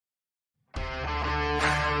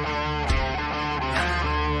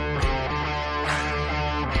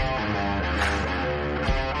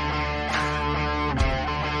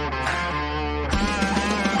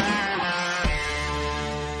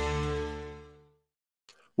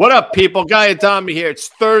What up, people? Guy Adami here. It's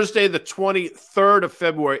Thursday, the 23rd of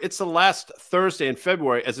February. It's the last Thursday in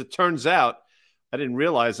February. As it turns out, I didn't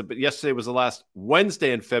realize it, but yesterday was the last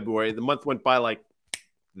Wednesday in February. The month went by like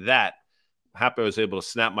that. Happy I was able to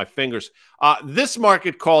snap my fingers. This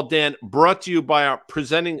market call, Dan, brought to you by our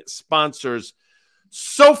presenting sponsors,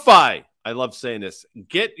 SoFi. I love saying this.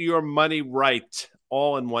 Get your money right,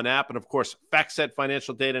 all in one app. And, of course, FactSet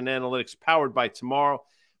Financial Data and Analytics, powered by Tomorrow.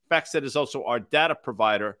 FactSet is also our data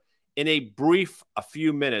provider. In a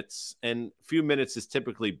few minutes, and a few minutes is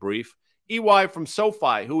typically brief, EY from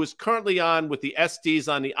SoFi, who is currently on with the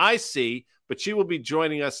SDs on the IC, but she will be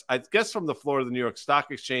joining us, I guess, from the floor of the New York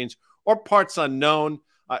Stock Exchange or parts unknown.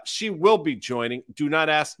 She will be joining. Do not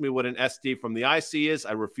ask me what an SD from the IC is.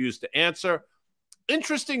 I refuse to answer.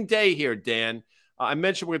 Interesting day here, Dan. I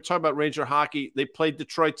mentioned we're going to talk about Ranger hockey. They played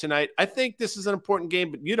Detroit tonight. I think this is an important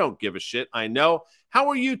game, but you don't give a shit. I know. How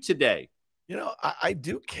are you today? You know, I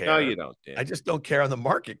do care. No, you don't, Dan. I just don't care on the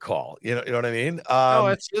market call. You know what I mean?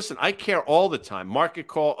 No, listen, I care all the time. Market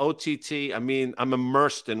call, OTT. I mean, I'm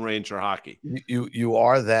immersed in Ranger hockey. You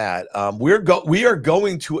are that. We are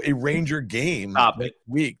going to a Ranger game next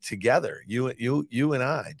week together. You and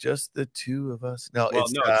I, just the two of us. No, well,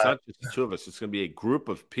 it's not just the two of us. It's going to be a group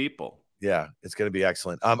of people. Yeah, it's going to be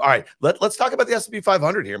excellent. All right, let's talk about the S&P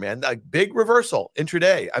 500 here, man. A big reversal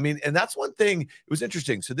intraday. I mean, and that's one thing. It was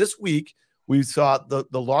interesting. So this week we saw the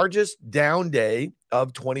largest down day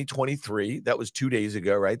of 2023. That was 2 days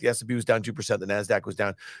ago, right? The S&P was down 2%. The NASDAQ was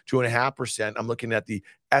down 2.5%. I'm looking at the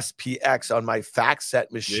SPX on my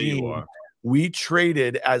FactSet machine. We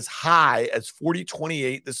traded as high as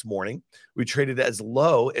 40.28 this morning. We traded as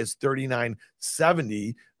low as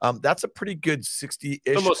 39.70. That's a pretty good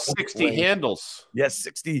 60-ish. Almost 60 range. Handles. Yes,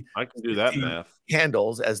 60. I can do that math.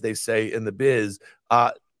 Handles, as they say in the biz.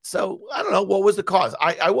 So I don't know. What was the cause?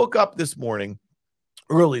 I woke up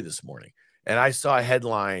early this morning, and I saw a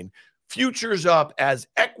headline, futures up as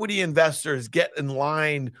equity investors get in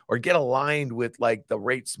line or get aligned with like the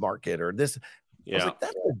rates market or this. Yeah. I was like,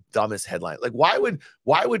 that's the dumbest headline. Like, why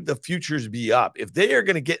would the futures be up? If they are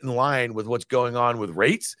going to get in line with what's going on with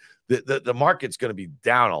rates, the market's going to be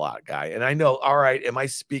down a lot, guy. And I know, all right, am I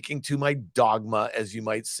speaking to my dogma, as you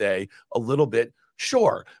might say, a little bit?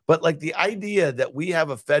 Sure. But like the idea that we have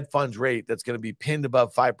a Fed funds rate that's going to be pinned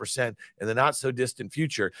above 5% in the not so distant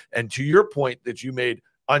future. And to your point that you made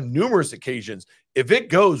on numerous occasions, if it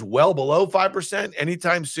goes well below 5%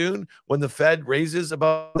 anytime soon, when the Fed raises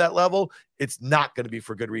above that level, it's not going to be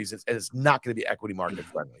for good reasons, and it's not going to be equity market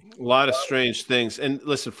friendly. A lot of strange things. And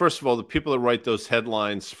listen, first of all, the people that write those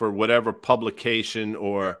headlines for whatever publication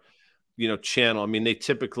or, channel, I mean, they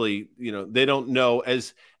typically, they don't know,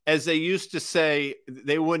 as they used to say,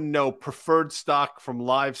 they wouldn't know preferred stock from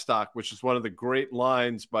livestock, which is one of the great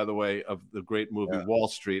lines, by the way, of the great movie Wall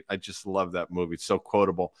Street. I just love that movie. It's so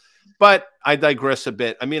quotable. But I digress a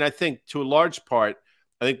bit. I mean, I think to a large part,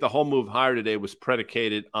 I think the whole move higher today was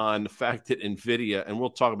predicated on the fact that NVIDIA, and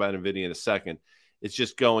we'll talk about NVIDIA in a second, it's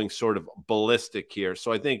just going sort of ballistic here.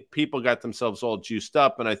 So I think people got themselves all juiced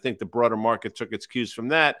up, and I think the broader market took its cues from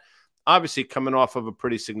that, obviously coming off of a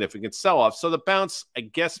pretty significant sell-off. So the bounce, I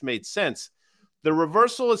guess, made sense. The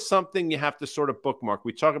reversal is something you have to sort of bookmark.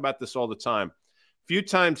 We talk about this all the time. A few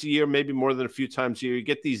times a year, maybe more than a few times a year, you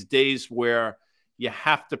get these days where you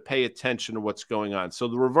have to pay attention to what's going on. So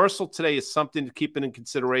the reversal today is something to keep in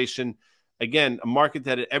consideration. Again, a market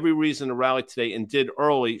that had every reason to rally today and did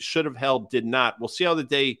early, should have held, did not. We'll see how the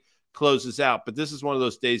day closes out, but this is one of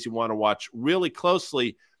those days you want to watch really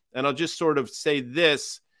closely. And I'll just sort of say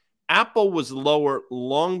this. Apple was lower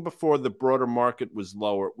long before the broader market was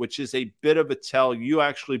lower, which is a bit of a tell. You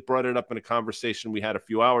actually brought it up in a conversation we had a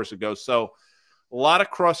few hours ago. So a lot of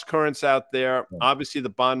cross currents out there. Obviously, the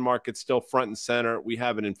bond market's still front and center. We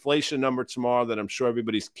have an inflation number tomorrow that I'm sure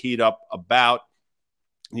everybody's keyed up about.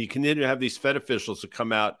 And you continue to have these Fed officials to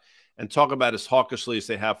come out and talk about as hawkishly as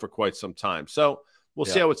they have for quite some time. So we'll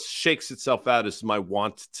see how it shakes itself out, is my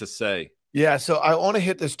want to say. Yeah, so I want to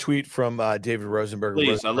hit this tweet from David Rosenberg.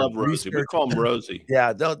 Please, I love Rosie. We call him Rosie.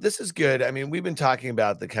 Yeah, no, this is good. I mean, we've been talking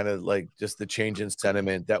about the kind of like just the change in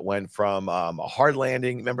sentiment that went from a hard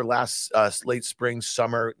landing. Remember last late spring,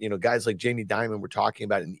 summer, guys like Jamie Dimon were talking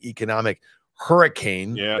about an economic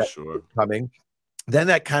hurricane. Yeah, sure. Coming. Then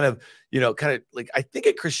that kind of like, I think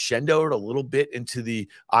it crescendoed a little bit into the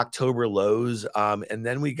October lows. And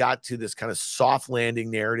then we got to this kind of soft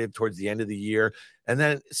landing narrative towards the end of the year. And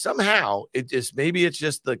then somehow it just, maybe it's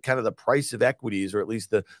just the kind of the price of equities, or at least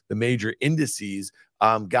the major indices,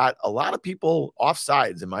 got a lot of people off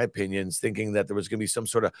sides, in my opinion, thinking that there was going to be some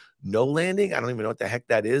sort of no landing. I don't even know what the heck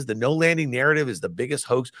that is. The no landing narrative is the biggest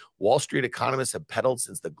hoax Wall Street economists have peddled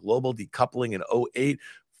since the global decoupling in '08.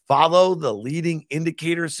 Follow the leading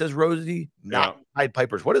indicators, says Rosie, not Pied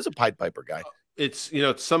Pipers. What is a Pied Piper, guy? It's, you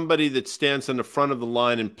know, it's somebody that stands on the front of the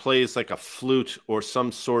line and plays like a flute or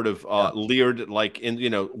some sort of leered, like, in, you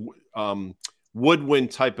know,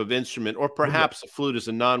 woodwind type of instrument, or perhaps a flute is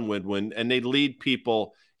a non-woodwind, and they lead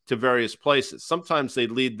people to various places. Sometimes they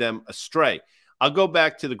lead them astray. I'll go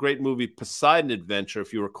back to the great movie Poseidon Adventure.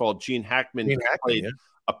 If you recall, Gene Hackman played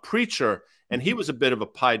a preacher, and he was a bit of a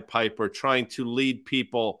Pied Piper, trying to lead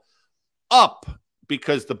people up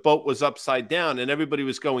because the boat was upside down and everybody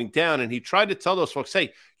was going down. And he tried to tell those folks,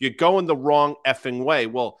 hey, you're going the wrong effing way.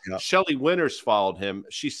 Well, Shelley Winters followed him.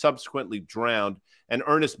 She subsequently drowned. And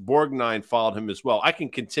Ernest Borgnine followed him as well. I can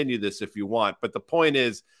continue this if you want. But the point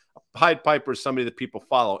is, Pied Piper is somebody that people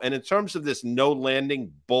follow. And in terms of this no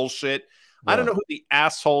landing bullshit, I don't know who the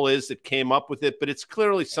asshole is that came up with it, but it's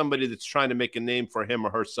clearly somebody that's trying to make a name for him or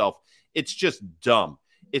herself. It's just dumb.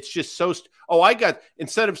 It's just so,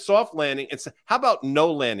 instead of soft landing, how about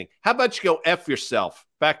no landing? How about you go F yourself?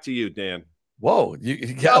 Back to you, Dan. Whoa.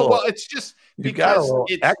 You got well, it's just you got a little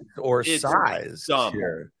X or size dumb.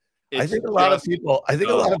 Here. I think a lot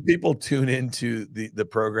of people tune into the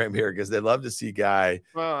program here because they love to see Guy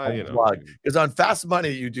unplug. Because on Fast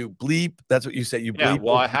Money, you do bleep. That's what you say. You bleep. Yeah,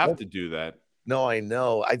 well, I have to do that. No, I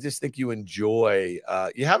know. I just think you enjoy.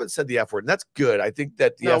 You haven't said the F word, and that's good. I think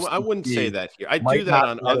that the I wouldn't say that here. I do that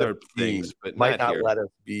on other things, but might not let us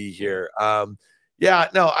be here. Yeah,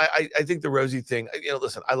 no, I think the Rosie thing, you know,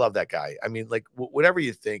 listen, I love that guy. I mean, like, whatever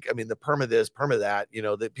you think, I mean, the perma this, perma that, you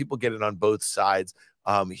know, that people get it on both sides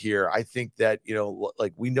here. I think that, you know,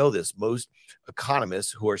 like, we know this, most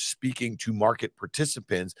economists who are speaking to market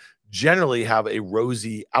participants generally have a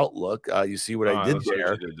rosy outlook. You see what I did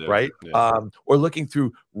there, right? Yeah. Or looking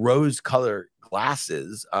through rose-colored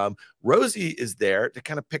glasses. Rosie is there to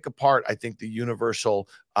kind of pick apart, I think, the universal,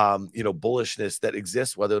 you know, bullishness that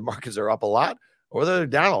exists, whether the markets are up a lot or whether they're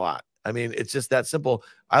down a lot. I mean, it's just that simple.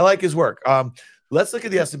 I like his work. Let's look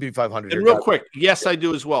at the S&P 500. And real quick, yes, I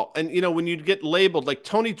do as well. And, you know, when you get labeled, like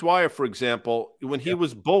Tony Dwyer, for example, when he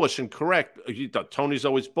was bullish and correct, you thought Tony's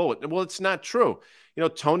always bullish. Well, it's not true. You know,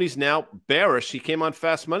 Tony's now bearish. He came on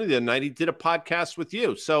Fast Money the other night. He did a podcast with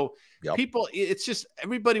you. So people, it's just,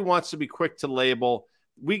 everybody wants to be quick to label.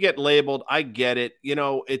 We get labeled. I get it. You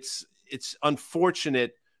know, it's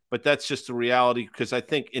unfortunate, but that's just the reality, because I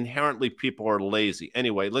think inherently people are lazy.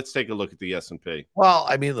 Anyway, let's take a look at the S&P. Well,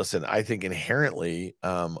 I mean, listen, I think inherently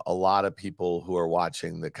a lot of people who are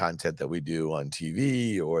watching the content that we do on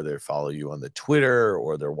TV, or they follow you on the Twitter,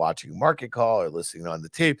 or they're watching Market Call or listening on the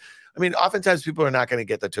tape, I mean, oftentimes people are not going to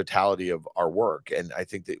get the totality of our work. And I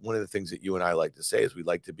think that one of the things that you and I like to say is we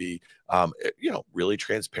like to be, you know, really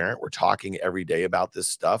transparent. We're talking every day about this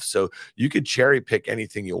stuff. So you could cherry pick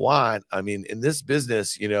anything you want. I mean, in this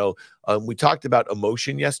business, you know, we talked about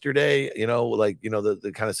emotion yesterday, you know, like, you know,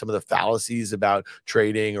 the kind of some of the fallacies about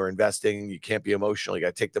trading or investing. You can't be emotional. You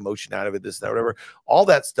got to take the emotion out of it, this, that, whatever. All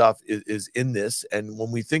that stuff is in this. And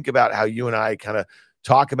when we think about how you and I kind of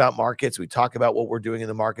talk about markets, we talk about what we're doing in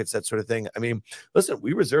the markets, that sort of thing. I mean, listen,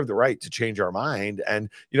 we reserve the right to change our mind. And,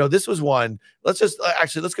 you know, this was one. Let's just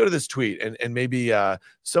actually, let's go to this tweet and maybe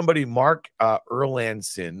somebody, Mark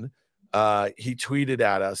Erlandson, he tweeted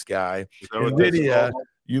at us, Guy. NVIDIA,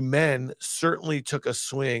 you men certainly took a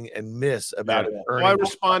swing and miss about it. Well, I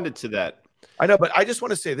responded to that. I know, but I just want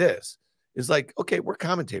to say this is like, okay, we're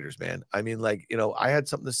commentators, man. I mean, like, you know, I had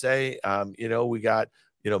something to say. You know, we got,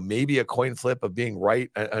 you know, maybe a coin flip of being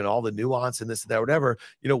right and all the nuance and this and that, whatever.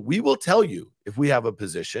 You know, we will tell you if we have a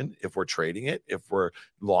position, if we're trading it, if we're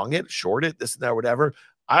long it, short it, this and that, whatever.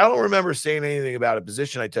 I don't remember saying anything about a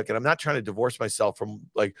position I took, and I'm not trying to divorce myself from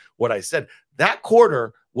like what I said. That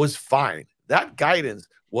quarter was fine. That guidance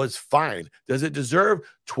was fine. Does it deserve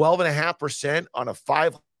 12.5% on a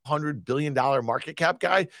 $500 billion market cap,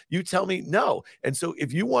 Guy? You tell me no. And so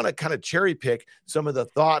if you want to kind of cherry pick some of the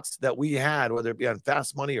thoughts that we had, whether it be on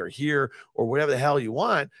Fast Money or here or whatever the hell you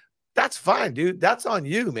want, that's fine, dude. That's on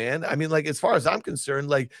you, man. I mean, like, as far as I'm concerned,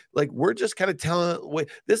 like we're just kind of telling,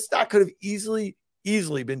 this stock could have easily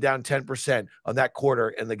been down 10% on that quarter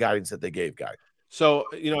and the guidance that they gave, Guy. So,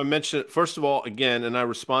 you know, I mentioned it, first of all, again, and I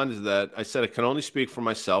responded to that. I said I can only speak for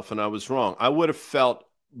myself, and I was wrong. I would have felt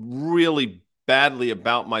really badly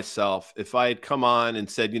about myself if I had come on and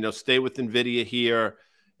said, you know, stay with NVIDIA here.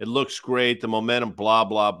 It looks great. The momentum, blah,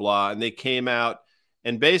 blah, blah. And they came out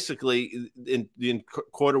And basically, the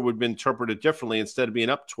quarter would have been interpreted differently. Instead of being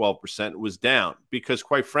up 12%, it was down because,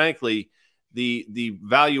 quite frankly, the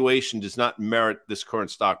valuation does not merit this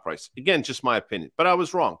current stock price. Again, just my opinion, but I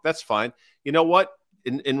was wrong. That's fine. You know what?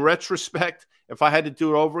 In retrospect, if I had to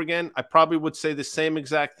do it over again, I probably would say the same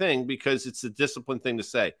exact thing because it's a disciplined thing to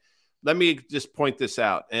say. Let me just point this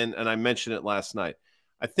out, and I mentioned it last night.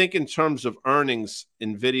 I think in terms of earnings,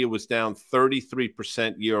 NVIDIA was down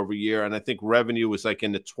 33% year over year, and I think revenue was like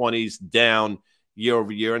in the 20s down year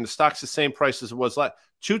over year, and the stock's the same price as it was last.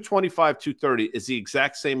 225, 230 is the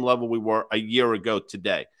exact same level we were a year ago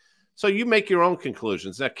today. So you make your own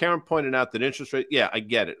conclusions. Now, Karen pointed out that interest rate, yeah, I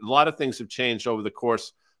get it. A lot of things have changed over the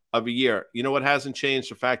course of a year. You know what hasn't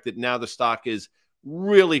changed? The fact that now the stock is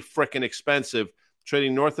really freaking expensive,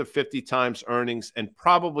 trading north of 50 times earnings and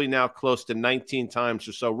probably now close to 19 times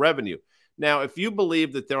or so revenue. Now, if you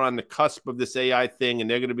believe that they're on the cusp of this AI thing and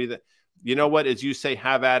they're going to be the, you know what, as you say,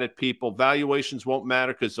 have at it, people. Valuations won't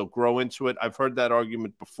matter because they'll grow into it. I've heard that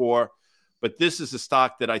argument before. But this is a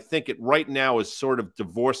stock that I think it right now is sort of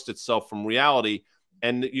divorced itself from reality.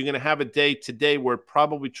 And you're going to have a day today where it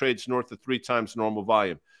probably trades north of 3 times normal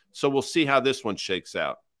volume. So we'll see how this one shakes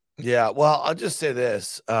out. Yeah, well, I'll just say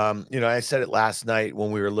this. I said it last night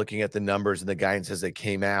when we were looking at the numbers and the guidance as they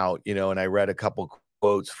came out, and I read a couple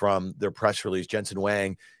quotes from their press release. Jensen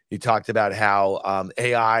Huang, he talked about how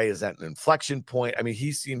AI is at an inflection point. I mean,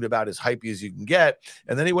 he seemed about as hypey as you can get.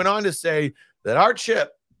 And then he went on to say that our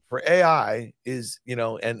chip for AI is,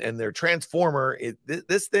 and their transformer,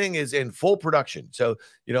 this thing is in full production. So,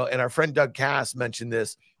 and our friend Doug Cass mentioned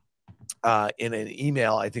this in an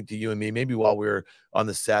email, I think to you and me, maybe while we were on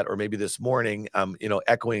the set or maybe this morning,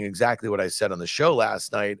 echoing exactly what I said on the show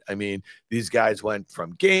last night. I mean, these guys went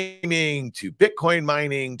from gaming to Bitcoin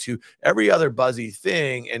mining to every other buzzy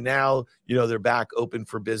thing. And now, they're back open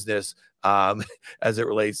for business as it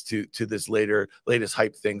relates to this latest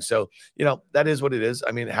hype thing. So, that is what it is.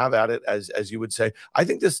 I mean, have at it, as you would say. I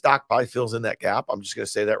think this stock probably fills in that gap. I'm just going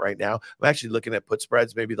to say that right now. I'm actually looking at put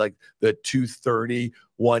spreads, maybe like the 230,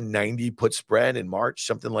 190 put spread in March,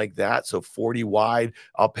 something like that. So 40 wide.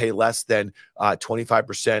 I'll pay less than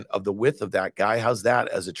 25% of the width of that guy. How's that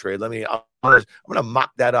as a trade? I'm going to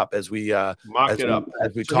mock that up as we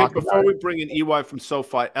talk before we bring in EY from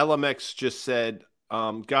SoFi. LMX just said,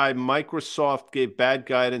 Guy, Microsoft gave bad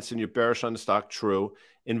guidance and you're bearish on the stock. True.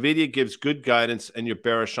 NVIDIA gives good guidance and you're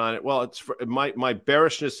bearish on it. Well, it's for my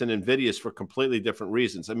bearishness in NVIDIA is for completely different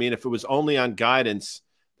reasons. I mean, if it was only on guidance,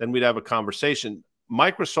 then we'd have a conversation.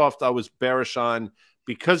 Microsoft, I was bearish on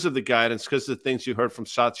because of the guidance, because of the things you heard from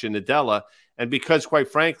Satya Nadella, and because, quite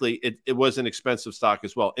frankly, it was an expensive stock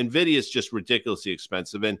as well. NVIDIA is just ridiculously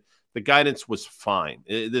expensive, and the guidance was fine.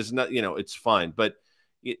 There's not, it's fine, but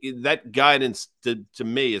that guidance to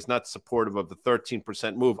me is not supportive of the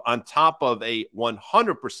 13% move on top of a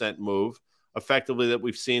 100% move, effectively, that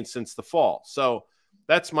we've seen since the fall. So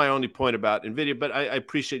that's my only point about NVIDIA, but I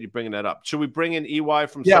appreciate you bringing that up. Should we bring in EY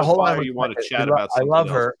from SoFi, or you want to chat about something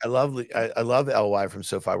else? I love LY from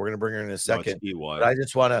SoFi. We're going to bring her in a second. But I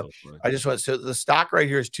just want so the stock right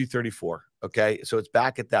here is 234. Okay. So it's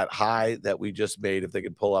back at that high that we just made. If they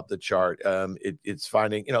could pull up the chart, it's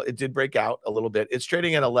finding, it did break out a little bit. It's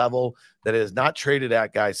trading at a level that it has not traded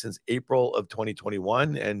at, guys, since April of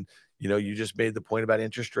 2021. And you just made the point about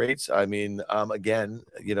interest rates. I mean, again,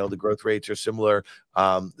 the growth rates are similar.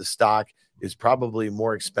 The stock is probably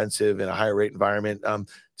more expensive in a higher rate environment.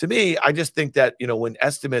 To me, I just think that, when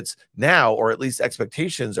estimates now, or at least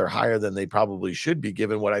expectations, are higher than they probably should be,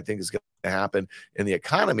 given what I think is going to happen in the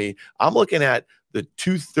economy, I'm looking at the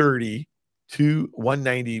 230 to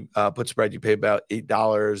 190 put spread. You pay about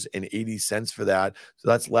 $8.80 for that. So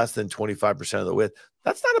that's less than 25% of the width.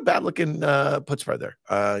 That's not a bad looking put spread there.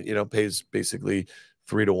 Pays basically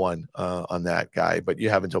 3 to 1 on that guy, but you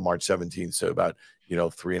have until March 17th. So about,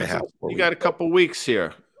 3.5. You got a couple weeks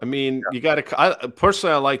here. I mean, you got to,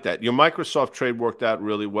 personally, I like that. Your Microsoft trade worked out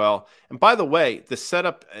really well. And by the way, the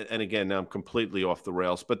setup, and again, now I'm completely off the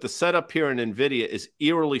rails, but the setup here in NVIDIA is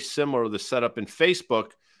eerily similar to the setup in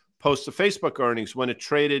Facebook post the Facebook earnings, when it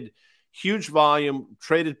traded huge volume,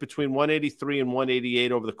 traded between 183 and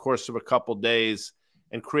 188 over the course of a couple days,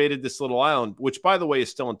 and created this little island, which, by the way, is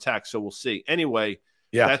still intact. So we'll see. Anyway,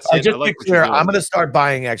 yeah, that's it. Just to be clear, I'm going to start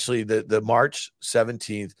buying actually the March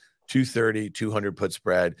 17th 230, 200 put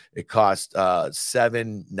spread. It cost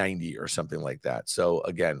 $7.90 or something like that. So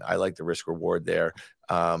again, I like the risk reward there.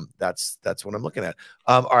 That's what I'm looking at.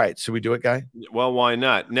 All right, should we do it, Guy? Well, why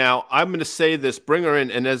not? Now I'm going to say this. Bring her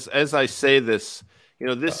in, and as I say this,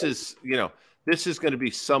 this is going to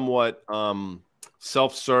be somewhat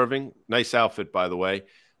self-serving. Nice outfit, by the way.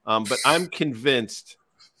 But I'm convinced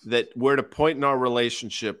that we're at a point in our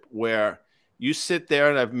relationship where you sit there,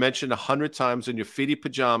 and I've mentioned 100 times, in your feety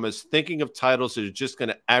pajamas, thinking of titles that are just going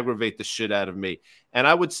to aggravate the shit out of me. And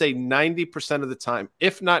I would say 90% of the time,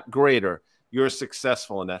 if not greater, you're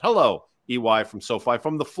successful in that. Hello, EY from SoFi,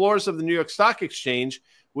 from the floors of the New York Stock Exchange,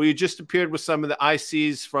 where you just appeared with some of the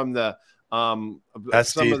ICs from the some of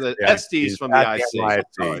the SDs from the IC.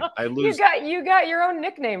 Sorry, I lose. You got your own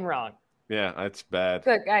nickname wrong. Yeah, that's bad.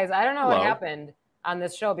 Look, guys, I don't know what happened on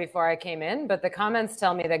this show before I came in, but the comments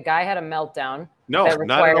tell me that Guy had a meltdown. No,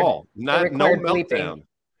 not at all. No meltdown.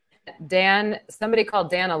 Dan, somebody called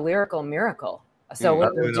Dan a lyrical miracle.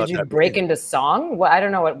 So did you break into song? Well, I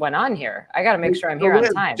don't know what went on here. I got to make sure I'm here on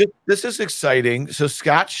time. This is exciting. So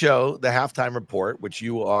Scott's show, the halftime report, which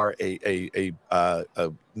you are a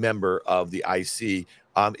member of the IC,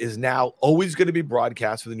 is now always going to be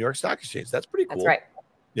broadcast for the New York Stock Exchange. That's pretty cool. That's right.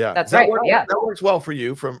 Yeah, that's right. Yeah, that works well for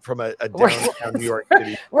you from a downtown New York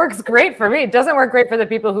City. Works great for me. It doesn't work great for the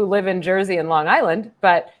people who live in Jersey and Long Island,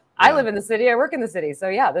 but I live in the city. I work in the city. So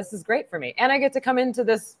yeah, this is great for me. And I get to come into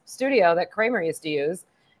this studio that Kramer used to use.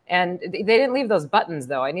 And they didn't leave those buttons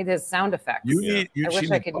though. I need his sound effects. I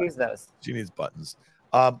wish I could use those. She needs buttons.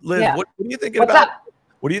 Liz, what are you thinking about?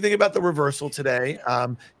 What do you think about the reversal today?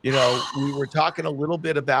 You know, we were talking a little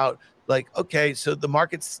bit about, like, okay, so the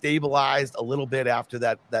market stabilized a little bit after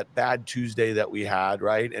that bad Tuesday that we had,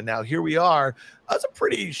 right? And now here we are. That's a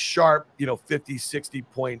pretty sharp, 50, 60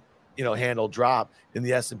 point, handle drop in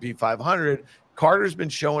the S&P 500. Carter's been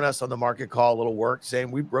showing us on the market call a little work, saying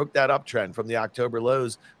we broke that uptrend from the October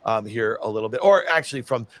lows here a little bit, or actually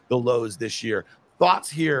from the lows this year. Thoughts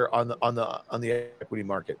here on the equity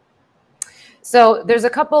market? So there's a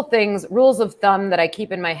couple things, rules of thumb that I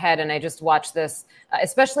keep in my head, and I just watch this,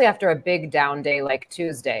 especially after a big down day like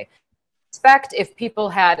Tuesday. Expect if people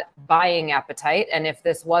had buying appetite, and if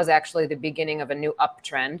this was actually the beginning of a new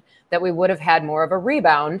uptrend, that we would have had more of a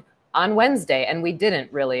rebound on Wednesday, and we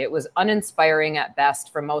didn't really. It was uninspiring at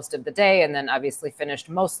best for most of the day, and then obviously finished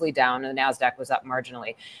mostly down, and the NASDAQ was up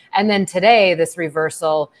marginally. And then today, this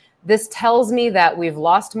reversal, this tells me that we've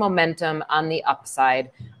lost momentum on the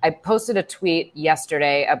upside. I posted a tweet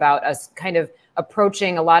yesterday about us kind of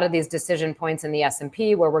approaching a lot of these decision points in the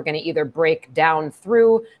S&P where we're going to either break down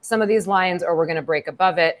through some of these lines or we're going to break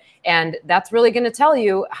above it. And that's really going to tell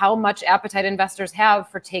you how much appetite investors have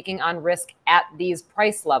for taking on risk at these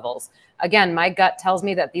price levels. Again, my gut tells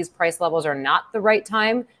me that these price levels are not the right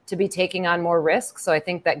time to be taking on more risk. So I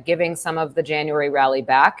think that giving some of the January rally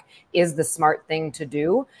back is the smart thing to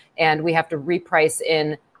do. And we have to reprice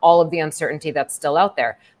in all of the uncertainty that's still out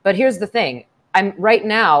there. But here's the thing. I'm right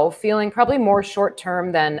now feeling probably more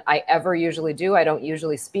short-term than I ever usually do. I don't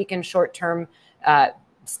usually speak in short-term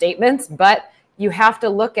statements, but you have to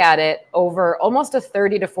look at it over almost a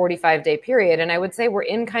 30 to 45 day period. And I would say we're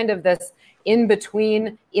in kind of this in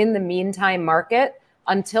between, in the meantime market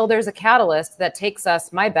until there's a catalyst that takes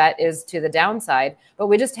us, my bet is to the downside, but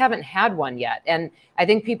we just haven't had one yet. And I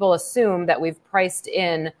think people assume that we've priced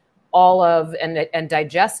in all of and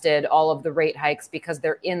digested all of the rate hikes because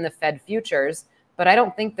they're in the Fed futures, but I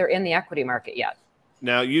don't think they're in the equity market yet.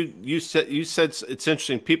 Now you said it's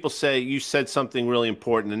interesting. People say you said something really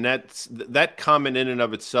important, and that comment in and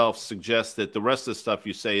of itself suggests that the rest of the stuff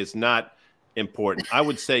you say is not important. I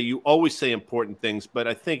would say you always say important things, but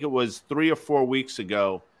I think it was 3 or 4 weeks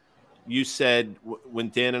ago you said, when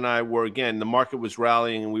Dan and I were, again, the market was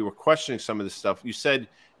rallying and we were questioning some of this stuff, you said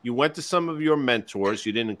you went to some of your mentors.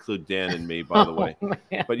 You didn't include Dan and me, by the way,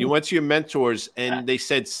 but you went to your mentors and they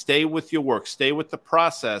said, stay with your work, stay with the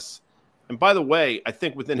process. And by the way, I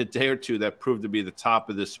think within a day or two, that proved to be the top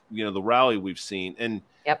of this, the rally we've seen. And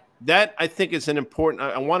that, I think, is an important,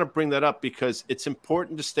 I want to bring that up because it's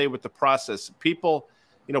important to stay with the process. People,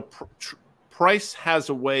 price has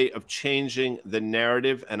a way of changing the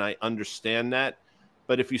narrative, and I understand that.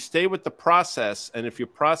 But if you stay with the process, and if your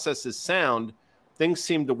process is sound, things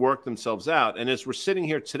seem to work themselves out. And as we're sitting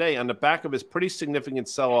here today on the back of his pretty significant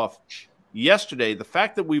sell-off yesterday, the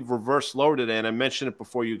fact that we've reversed lower today, and I mentioned it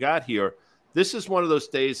before you got here, this is one of those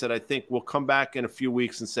days that I think we'll come back in a few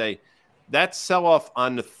weeks and say, that sell-off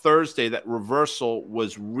on the Thursday, that reversal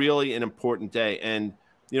was really an important day. And,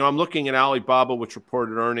 I'm looking at Alibaba, which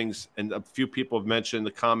reported earnings, and a few people have mentioned in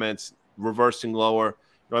the comments reversing lower.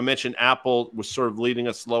 I mentioned Apple was sort of leading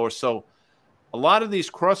us lower. So a lot of these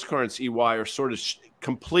cross currents, EY, are sort of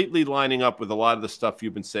completely lining up with a lot of the stuff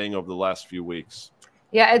you've been saying over the last few weeks.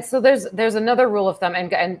 Yeah, so there's another rule of thumb,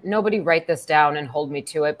 and nobody write this down and hold me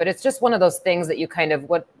to it, but it's just one of those things that you kind of,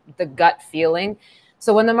 what the gut feeling.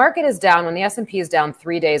 So when the market is down, when the S&P is down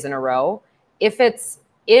 3 days in a row, if it's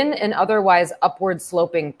in an otherwise upward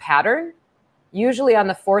sloping pattern, usually on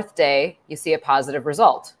the fourth day, you see a positive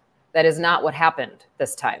result. That is not what happened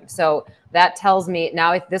this time. So that tells me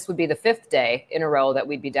now, if this would be the fifth day in a row that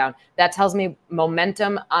we'd be down, that tells me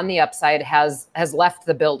momentum on the upside has left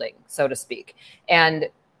the building, so to speak. And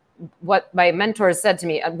what my mentors said to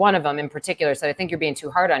me, one of them in particular said, I think you're being too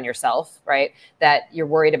hard on yourself, right? That you're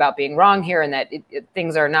worried about being wrong here and that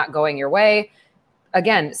things are not going your way.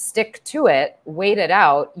 Again, stick to it, wait it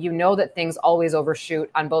out. You know that things always overshoot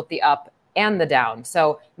on both the up and the down.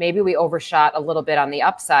 So maybe we overshot a little bit on the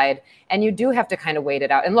upside, and you do have to kind of wait it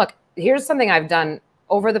out. And look, here's something I've done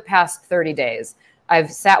over the past 30 days. I've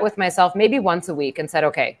sat with myself maybe once a week and said,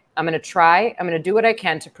 okay, I'm going to do what I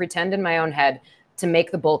can to pretend in my own head to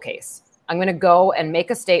make the bull case. I'm going to go and make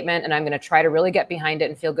a statement, and I'm going to try to really get behind it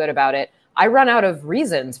and feel good about it. I run out of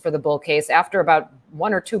reasons for the bull case after about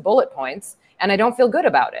 1 or 2 bullet points, and I don't feel good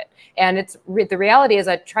about it. And the reality is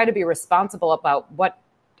I try to be responsible about what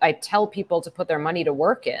I tell people to put their money to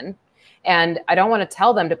work in. And I don't want to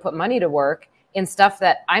tell them to put money to work in stuff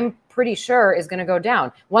that I'm pretty sure is going to go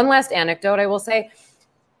down. One last anecdote I will say.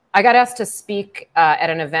 I got asked to speak at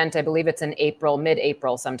an event, I believe it's in April,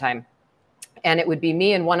 mid-April sometime. And it would be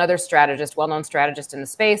me and one other strategist, well-known strategist in the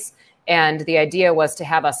space. And the idea was to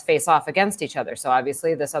have us face off against each other. So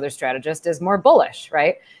obviously this other strategist is more bullish,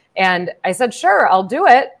 right? And I said, sure, I'll do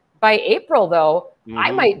it. By April, though, I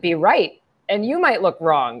might be right. And you might look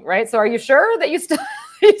wrong, right? So are you sure that you still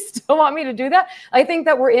want me to do that? I think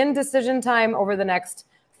that we're in decision time over the next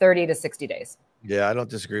 30 to 60 days. Yeah, I don't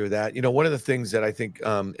disagree with that. You know, one of the things that I think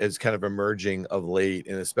is kind of emerging of late,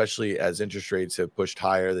 and especially as interest rates have pushed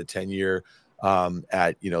higher, the 10-year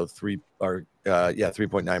at,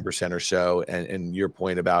 3.9% or so. And your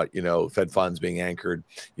point about, Fed funds being anchored,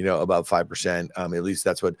 above 5%, at least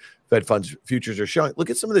that's what Fed funds futures are showing. Look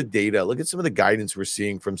at some of the data, look at some of the guidance we're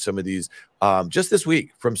seeing from some of these, just this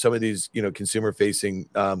week, from some of these, consumer facing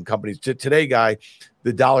companies. Today, Guy,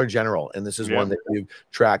 the Dollar General, and this is one that we've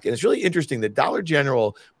tracked. And it's really interesting. The Dollar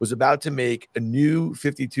General was about to make a new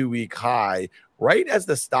 52-week high right as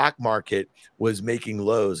the stock market was making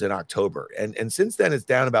lows in October. And since then, it's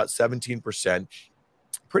down about 17%.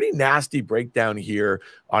 Pretty nasty breakdown here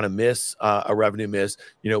on a miss, a revenue miss.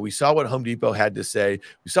 We saw what Home Depot had to say.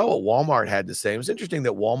 We saw what Walmart had to say. It was interesting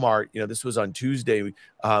that Walmart, this was on Tuesday,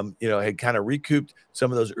 had kind of recouped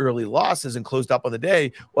some of those early losses and closed up on the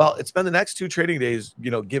day. Well, it's been the next 2 trading days,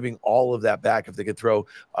 giving all of that back. If they could throw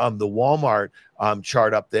the Walmart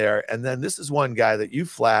chart up there. And then this is one guy that you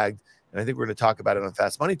flagged, and I think we're going to talk about it on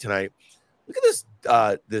Fast Money tonight. Look at this,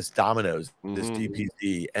 this Domino's, this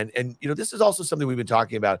DPD. And this is also something we've been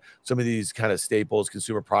talking about, some of these kind of staples,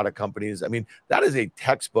 consumer product companies. I mean, that is a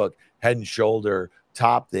textbook head and shoulder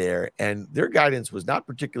top there, and their guidance was not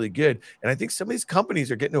particularly good. And I think some of these companies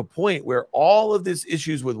are getting to a point where all of these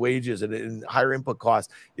issues with wages and higher input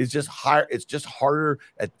costs is just higher. It's just harder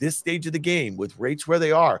at this stage of the game, with rates where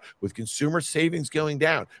they are, with consumer savings going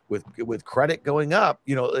down, with credit going up,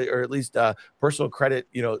 or at least personal credit,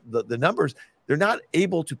 the numbers, they're not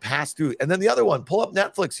able to pass through. And then the other one, pull up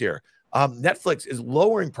Netflix here. Netflix is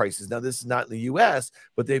lowering prices. Now, this is not in the U.S.,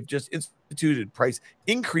 but they've just instituted price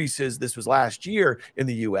increases. This was last year in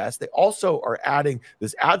the U.S. They also are adding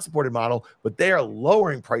this ad-supported model, but they are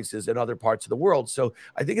lowering prices in other parts of the world. So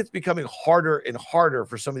I think it's becoming harder and harder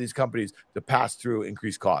for some of these companies to pass through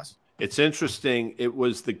increased costs. It's interesting. It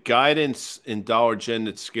was the guidance in Dollar Gen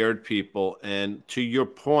that scared people. And to your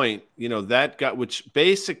point, that got, which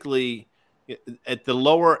basically at the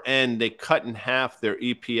lower end, they cut in half their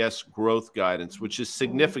EPS growth guidance, which is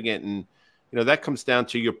significant. And, that comes down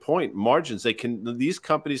to your point, margins. These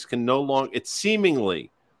companies can no longer,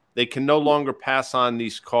 they can no longer pass on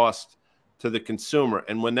these costs to the consumer.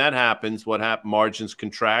 And when that happens, margins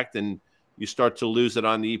contract and you start to lose it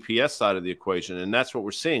on the EPS side of the equation. And that's what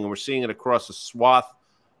we're seeing. And we're seeing it across a swath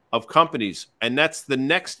of companies. And that's the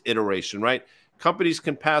next iteration, right? Companies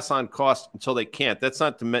can pass on costs until they can't. That's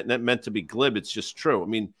not meant to be glib. It's just true. I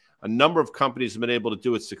mean, a number of companies have been able to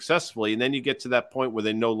do it successfully, and then you get to that point where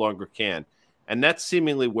they no longer can. And that's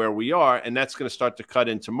seemingly where we are, and that's going to start to cut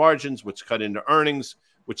into margins, which cut into earnings,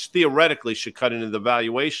 which theoretically should cut into the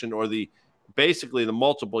valuation or basically the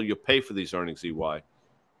multiple you pay for these earnings, EY.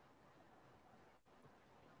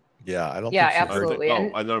 Yeah, I don't think so. Absolutely.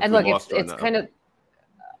 And look, it's kind of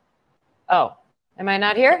 – oh, am I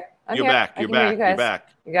not here? You're back. You're back.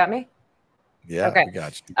 You got me? Yeah, okay. We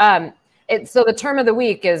got you. So the term of the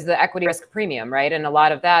week is the equity risk premium, right? And a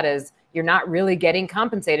lot of that is you're not really getting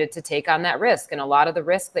compensated to take on that risk. And a lot of the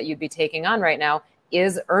risk that you'd be taking on right now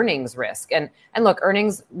is earnings risk. And look,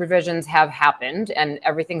 earnings revisions have happened and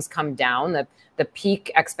everything's come down. The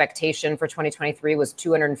peak expectation for 2023 was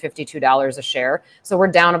 $252 a share. So we're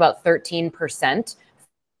down about 13%.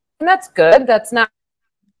 And that's good. That's not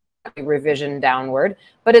a revision downward,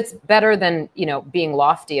 but it's better than, you know, being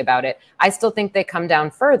lofty about it. I still think they come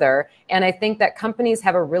down further. And I think that companies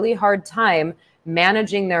have a really hard time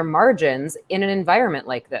managing their margins in an environment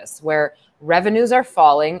like this, where revenues are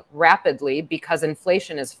falling rapidly because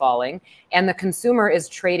inflation is falling and the consumer is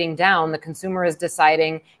trading down. The consumer is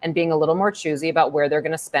deciding and being a little more choosy about where they're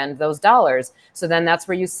going to spend those dollars. So then that's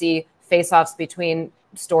where you see face-offs between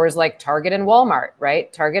stores like Target and Walmart,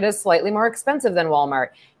 right? Target is slightly more expensive than Walmart.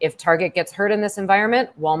 If Target gets hurt in this environment,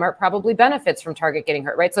 Walmart probably benefits from Target getting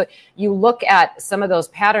hurt, right? So you look at some of those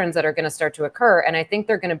patterns that are going to start to occur, and I think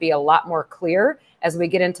they're going to be a lot more clear as we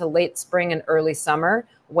get into late spring and early summer,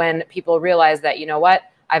 when people realize that, you know what,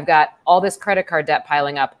 I've got all this credit card debt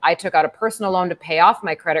piling up. I took out a personal loan to pay off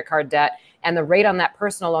my credit card debt, and the rate on that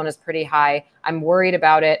personal loan is pretty high. I'm worried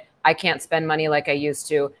about it. I can't spend money like I used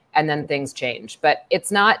to. And then things change, but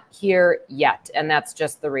it's not here yet. And that's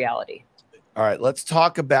just the reality. All right, let's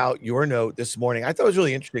talk about your note this morning. I thought it was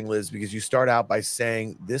really interesting, Liz, because you start out by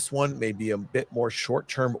saying this one may be a bit more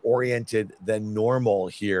short-term oriented than normal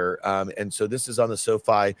here. And so this is on the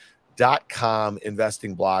SoFi.com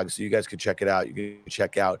investing blog. So you guys can check it out. You can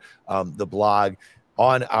check out the blog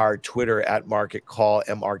on our Twitter at Market Call,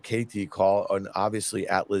 MRKT Call, and obviously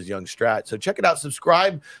at Liz Young Strat. So check it out.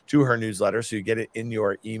 Subscribe to her newsletter so you get it in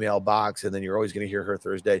your email box, and then you're always going to hear her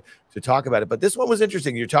Thursday to talk about it. But this one was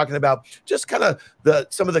interesting. You're talking about just kind of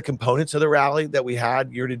some of the components of the rally that we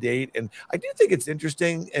had year to date, and I do think it's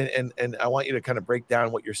interesting, and I want you to kind of break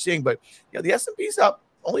down what you're seeing. But you know, the S&P's up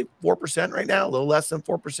only 4% right now, a little less than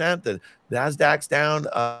 4%. The NASDAQ's down,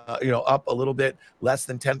 up a little bit less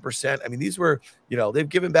than 10%. I mean, these were, they've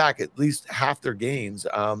given back at least half their gains,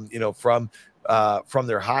 from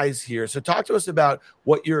their highs here. So talk to us about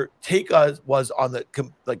what your take was on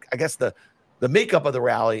the makeup of the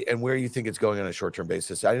rally and where you think it's going on a short-term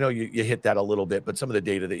basis. I know you hit that a little bit, but some of the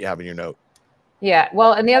data that you have in your note. Yeah,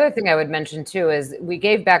 well, and the other thing I would mention too is we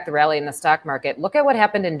gave back the rally in the stock market. Look at what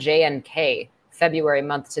happened in JNK. February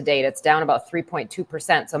month to date, it's down about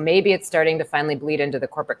 3.2%. So maybe it's starting to finally bleed into the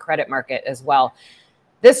corporate credit market as well.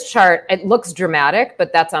 This chart, it looks dramatic,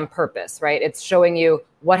 but that's on purpose, right? It's showing you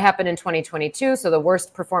what happened in 2022. So the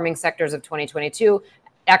worst performing sectors of 2022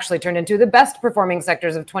 actually turned into the best performing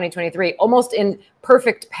sectors of 2023, almost in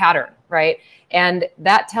perfect pattern, right? And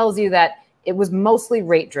that tells you that it was mostly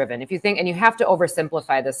rate driven. If you think, and you have to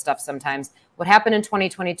oversimplify this stuff sometimes, what happened in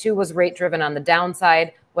 2022 was rate driven on the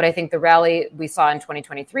downside. What I think the rally we saw in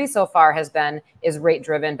 2023 so far is rate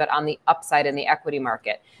driven, but on the upside in the equity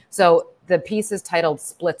market. So the piece is titled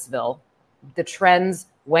Splitsville. The trends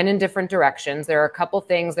went in different directions. There are a couple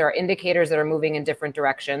things. There are indicators that are moving in different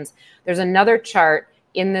directions. There's another chart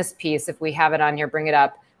in this piece. If we have it on here, bring it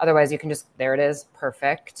up. Otherwise, you can just, there it is.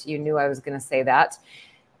 Perfect. You knew I was going to say that.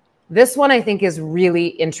 This one I think is really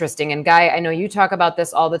interesting. And Guy, I know you talk about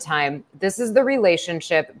this all the time. This is the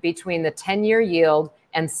relationship between the 10-year yield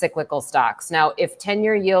and cyclical stocks. Now, if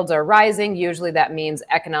 10-year yields are rising, usually that means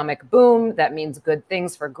economic boom. That means good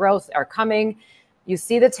things for growth are coming. You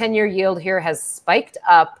see the 10-year yield here has spiked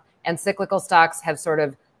up and cyclical stocks have sort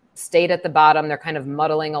of stayed at the bottom. They're kind of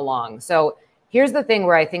muddling along. So here's the thing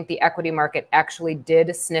where I think the equity market actually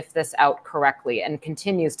did sniff this out correctly and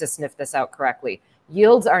continues to sniff this out correctly.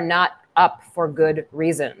 Yields are not up for good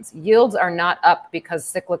reasons. Yields are not up because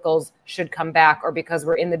cyclicals should come back or because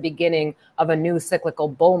we're in the beginning of a new cyclical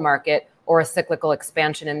bull market or a cyclical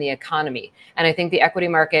expansion in the economy. And I think the equity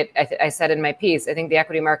market, I said in my piece, I think the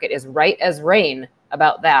equity market is right as rain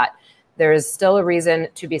about that. There is still a reason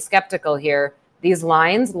to be skeptical here. These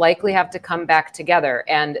lines likely have to come back together.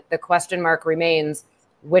 And the question mark remains,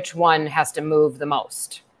 which one has to move the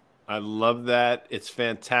most? I love that. It's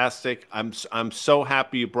fantastic. I'm so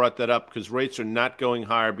happy you brought that up because rates are not going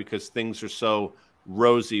higher because things are so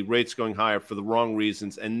rosy. Rates going higher for the wrong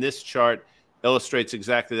reasons. And this chart illustrates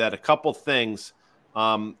exactly that. A couple things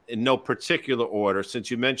in no particular order. Since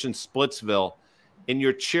you mentioned Splitsville, in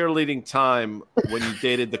your cheerleading time when you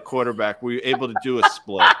dated the quarterback, were you able to do a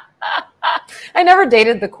split? I never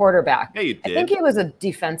dated the quarterback. Yeah, you did. I think he was a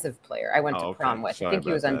defensive player I went to prom with. Sorry, I think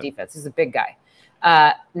he was on that. defense. He's a big guy.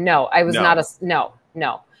 No, I was not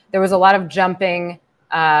no. There was a lot of jumping.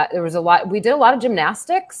 We did a lot of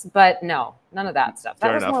gymnastics, but no, none of that stuff.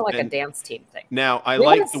 That was more like a dance team thing. Now, I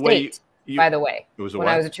like the way by the way, it was when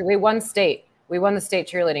I was a cheerleader, we won state. We won the state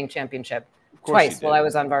cheerleading championship. Twice while I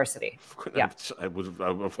was on varsity. Yeah.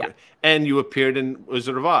 And you appeared in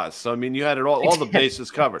Wizard of Oz. So, I mean, you had it all the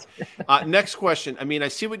bases covered. Next question. I mean, I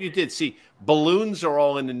see what you did. See, balloons are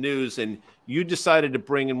all in the news, and you decided to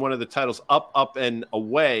bring in one of the titles, Up, Up, and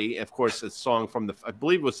Away. Of course, a song from I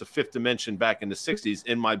believe it was the Fifth Dimension back in the 60s,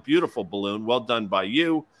 In My Beautiful Balloon. Well done by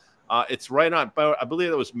you. It's right on. I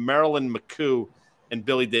believe that was Marilyn McCoo and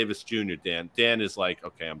Billy Davis Jr., Dan. Dan is like,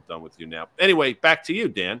 okay, I'm done with you now. Anyway, back to you,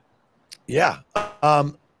 Dan. Yeah.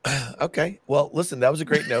 Okay. Well, listen, that was a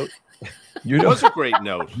great note. It was a great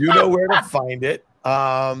note. You know where to find it.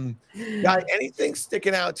 Guy, anything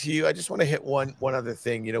sticking out to you? I just want to hit one other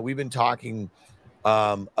thing. You know, we've been talking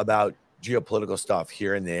about geopolitical stuff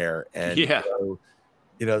here and there, and yeah.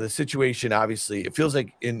 You know, the situation, obviously, it feels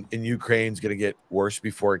like in Ukraine's going to get worse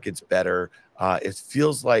before it gets better. It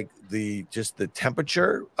feels like the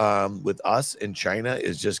temperature with us and China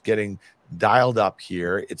is just getting dialed up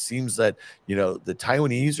here. It seems that, you know, the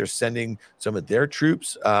Taiwanese are sending some of their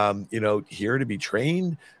troops, you know, here to be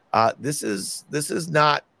trained. This is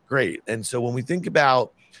not great. And so when we think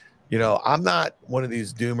about, you know, I'm not one of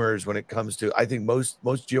these doomers when it comes to, I think most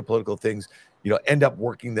geopolitical things, you know, end up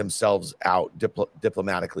working themselves out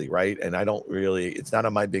diplomatically, right? And I don't really, it's not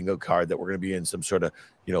on my bingo card that we're going to be in some sort of,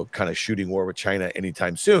 you know, kind of shooting war with China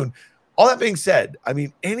anytime soon. All that being said, I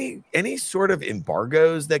mean, any sort of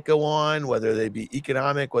embargoes that go on, whether they be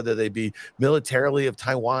economic, whether they be militarily of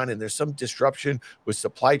Taiwan, and there's some disruption with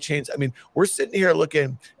supply chains. I mean, we're sitting here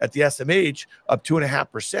looking at the SMH up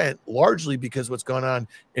 2.5%, largely because what's going on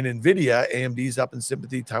in NVIDIA. AMD's up in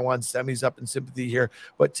sympathy, Taiwan Semi's up in sympathy here.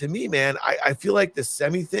 But to me, man, I feel like the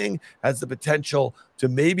semi thing has the potential to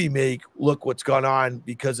maybe make look what's gone on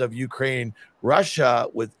because of Ukraine, Russia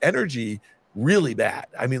with energy really bad.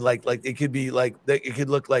 I mean, like it could be like it could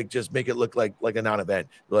look like, just make it look like a non-event,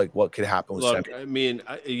 like what could happen with look semi. I mean,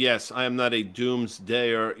 yes, I am not a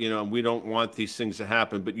doomsdayer, you know, we don't want these things to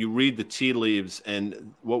happen, but you read the tea leaves,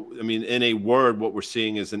 and what I mean, in a word, what we're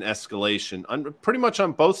seeing is an escalation pretty much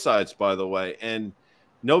on both sides, by the way, and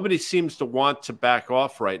nobody seems to want to back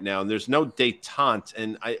off right now, and there's no détente.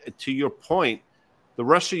 And to your point, the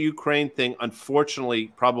Russia-Ukraine thing, unfortunately,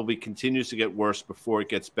 probably continues to get worse before it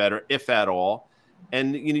gets better, if at all.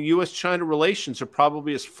 And, you know, U.S.-China relations are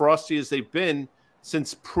probably as frosty as they've been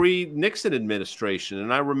since pre-Nixon administration.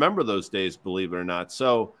 And I remember those days, believe it or not.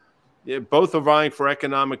 So yeah, both are vying for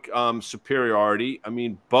economic superiority. I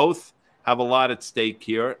mean, both have a lot at stake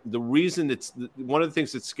here. The reason one of the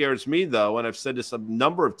things that scares me, though, and I've said this a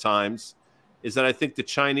number of times, is that I think the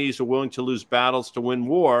Chinese are willing to lose battles to win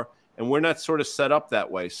war. And we're not sort of set up that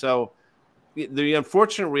way. So the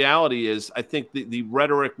unfortunate reality is I think the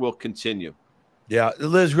rhetoric will continue. Yeah.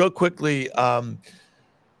 Liz, real quickly,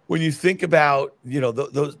 when you think about, you know,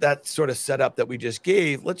 that sort of setup that we just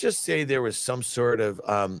gave, let's just say there was some sort of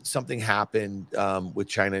something happened with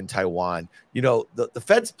China and Taiwan. You know, the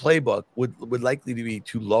Fed's playbook would likely to be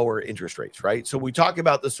to lower interest rates, right? So we talk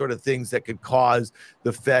about the sort of things that could cause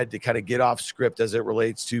the Fed to kind of get off script as it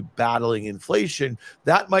relates to battling inflation.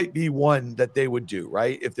 That might be one that they would do,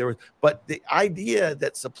 right? If there was, but the idea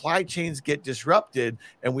that supply chains get disrupted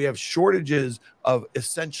and we have shortages of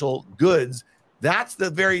essential goods, that's the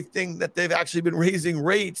very thing that they've actually been raising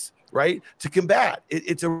rates, right, to combat.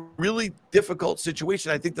 It's a really difficult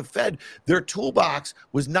situation. I think the Fed, their toolbox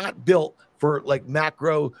was not built for like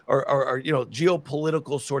macro or you know,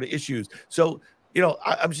 geopolitical sort of issues. So, you know,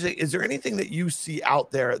 I'm just saying, is there anything that you see out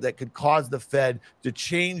there that could cause the Fed to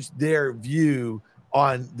change their view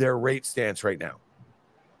on their rate stance right now?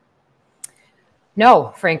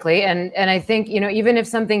 No, frankly. And I think, you know, even if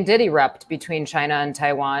something did erupt between China and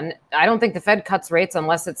Taiwan, I don't think the Fed cuts rates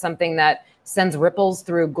unless it's something that sends ripples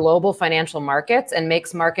through global financial markets and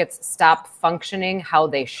makes markets stop functioning how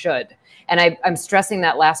they should. And I'm stressing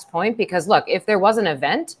that last point because, look, if there was an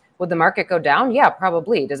event, would the market go down? Yeah,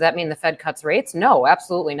 probably. Does that mean the Fed cuts rates? No,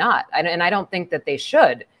 absolutely not. And I don't think that they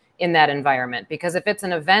should in that environment, because if it's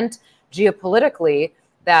an event geopolitically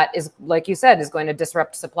that is, like you said, is going to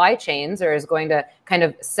disrupt supply chains or is going to kind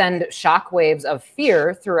of send shockwaves of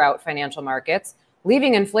fear throughout financial markets,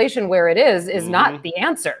 leaving inflation where it is not the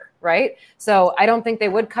answer, right? So I don't think they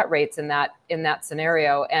would cut rates in that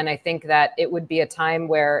scenario. And I think that it would be a time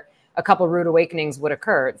where a couple rude awakenings would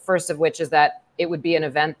occur. First of which is that it would be an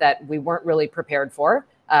event that we weren't really prepared for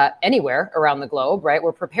anywhere around the globe, right?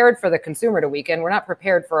 We're prepared for the consumer to weaken. We're not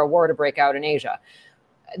prepared for a war to break out in Asia.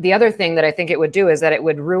 The other thing that I think it would do is that it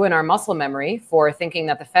would ruin our muscle memory for thinking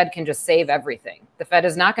that the Fed can just save everything. The Fed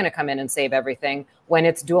is not going to come in and save everything when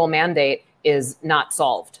its dual mandate is not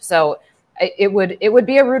solved. So it would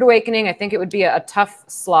be a rude awakening. I think it would be a tough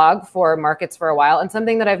slog for markets for a while. And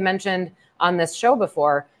something that I've mentioned on this show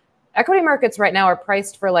before, equity markets right now are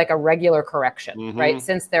priced for like a regular correction, right?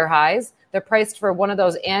 Since their highs, they're priced for one of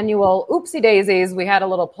those annual oopsie daisies. We had a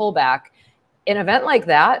little pullback. An event like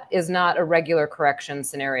that is not a regular correction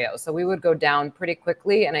scenario. So we would go down pretty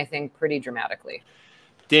quickly and I think pretty dramatically.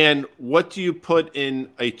 Dan, what do you put in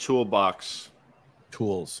a toolbox?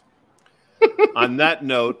 Tools. On that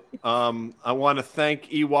note, I want to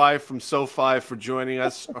thank EY from SoFi for joining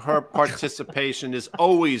us. Her participation is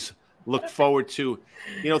always looked forward to.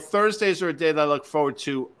 You know, Thursdays are a day that I look forward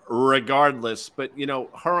to regardless. But, you know,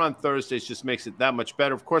 her on Thursdays just makes it that much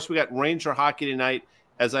better. Of course, we got Ranger hockey tonight,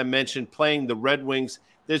 as I mentioned, playing the Red Wings.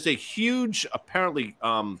 There's a huge, apparently,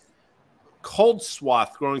 cold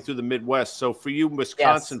swath growing through the Midwest. So for you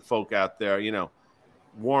Wisconsin folk out there, you know,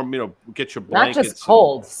 warm, you know, get your blankets. Not just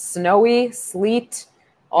cold, snowy, sleet,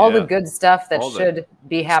 all the good stuff that should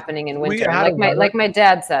be happening in winter. Like my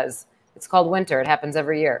dad says, it's called winter. It happens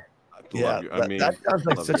every year. Yeah, that sounds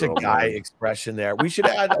like such a guy expression there. We should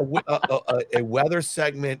add a weather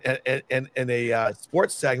segment and a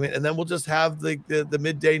sports segment, and then we'll just have the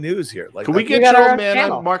midday news here. Like, can we get your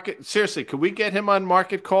man on market? Seriously, can we get him on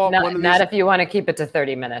market call? Not if you want to keep it to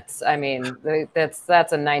 30 minutes. I mean, that's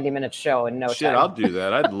a 90-minute show in no time. I'll do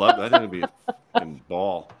that. I'd love that. I think it'd be a fucking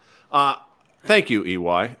ball. Thank you,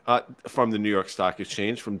 EY, from the New York Stock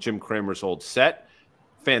Exchange, from Jim Cramer's old set.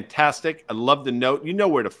 Fantastic. I love the note. You know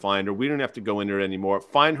where to find her. We don't have to go into it anymore.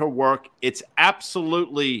 Find her work. It's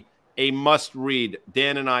absolutely a must read.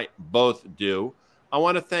 Dan and I both do. I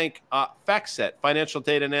want to thank FactSet, Financial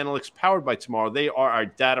Data and Analytics powered by Tomorrow. They are our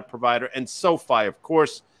data provider. And SoFi, of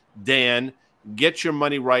course, Dan. Get your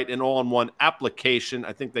money right in all-in-one application.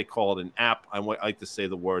 I think they call it an app. I like to say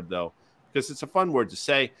the word, though, because it's a fun word to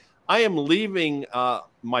say. I am leaving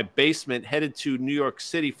my basement, headed to New York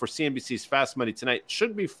City for CNBC's Fast Money tonight.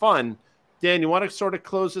 Should be fun. Dan, you want to sort of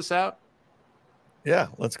close this out? Yeah,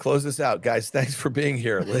 let's close this out, guys. Thanks for being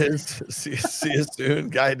here, Liz. see you soon,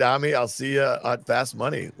 Guy Adami. I'll see you on Fast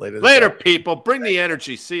Money later. Later, people. Bring the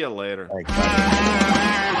energy. See you later. Thanks,